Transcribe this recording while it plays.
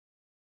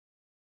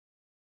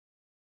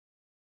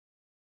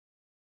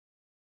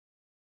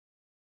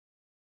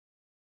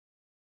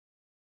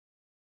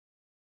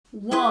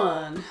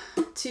1,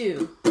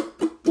 2,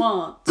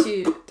 1,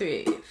 2,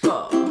 3, 4.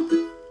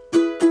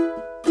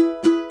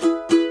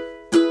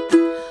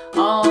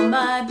 All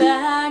my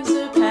bags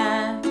are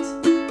packed,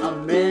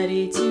 I'm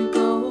ready to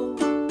go.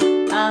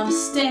 I'm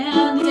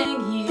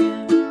standing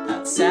here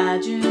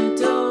outside your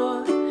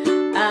door.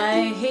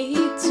 I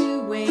hate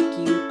to wake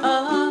you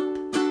up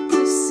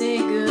to say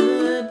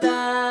goodbye,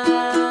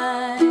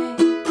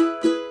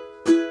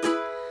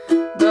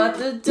 but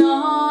the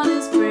dawn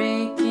is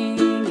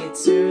breaking,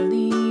 it's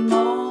early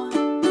morn.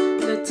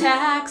 The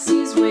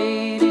taxi's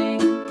waiting,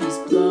 he's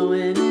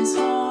blowing his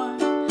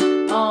horn.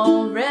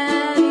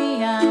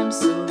 Already I'm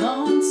so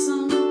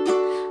lonesome,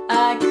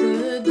 I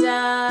could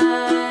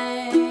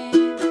die.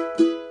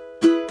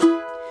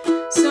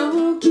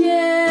 So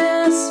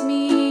kiss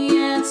me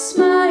and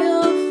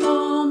smile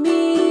for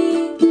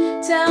me.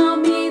 Tell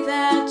me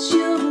that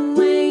you'll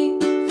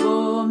wait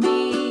for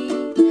me.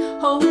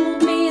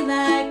 Hold me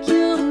like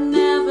you'll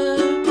never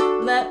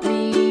let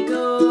me go.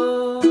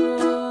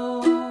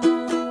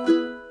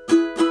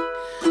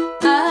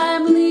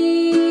 I'm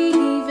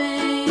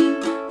leaving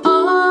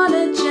on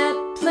a jet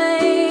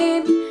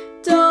plane.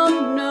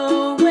 Don't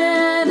know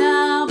when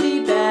I'll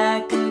be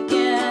back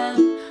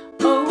again.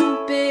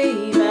 Oh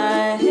babe,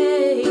 I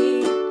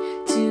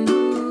hate to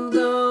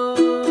go.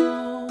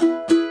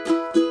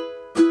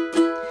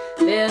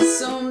 There's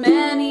so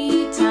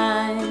many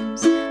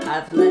times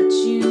I've let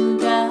you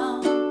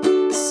down.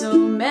 So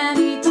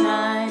many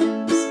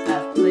times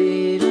I've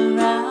played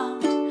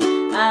around.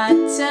 I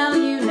tell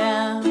you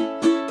now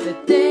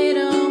that they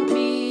don't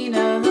mean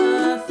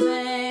a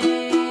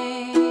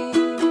thing.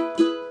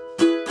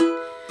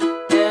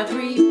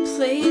 Every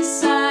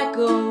place I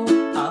go,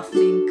 I'll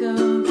think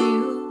of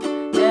you.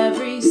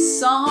 Every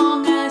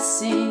song I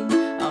sing,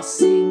 I'll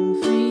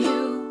sing for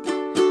you.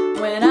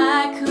 When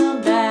I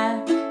come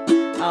back,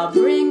 I'll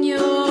bring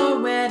your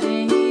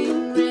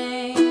wedding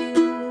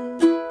ring.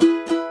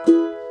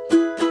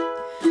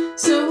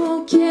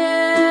 So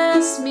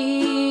kiss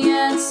me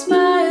and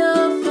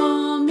smile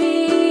for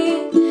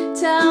me.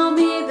 Tell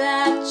me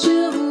that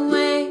you'll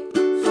wait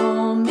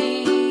for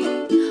me.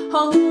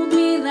 Hold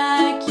me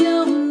like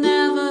you'll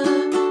never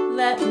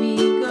let me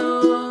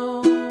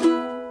go.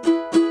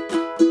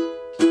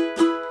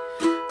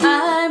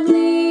 I'm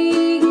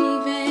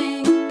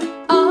leaving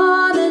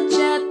on a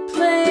jet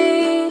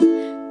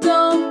plane.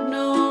 Don't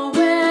know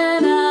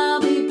when I'll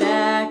be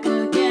back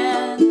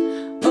again.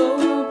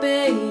 Oh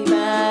babe,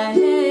 I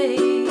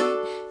hate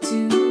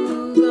to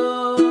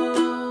go.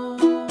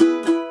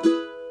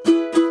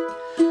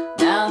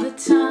 Now the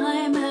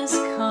time has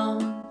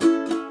come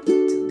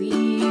to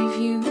leave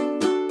you.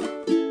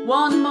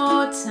 One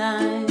more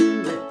time,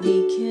 let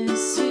me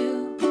kiss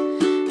you.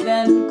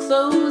 Then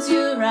close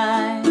your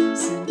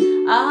eyes and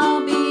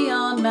I'll be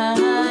on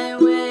my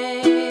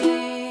way.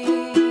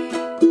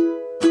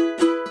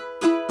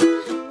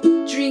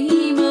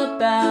 Dream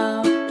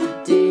about the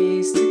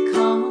days to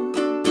come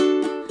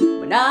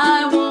when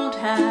I won't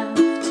have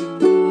to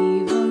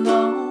leave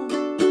alone.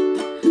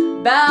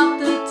 About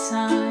the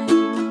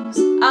times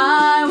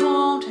I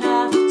won't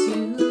have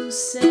to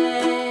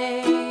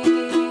say.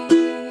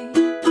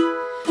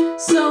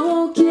 So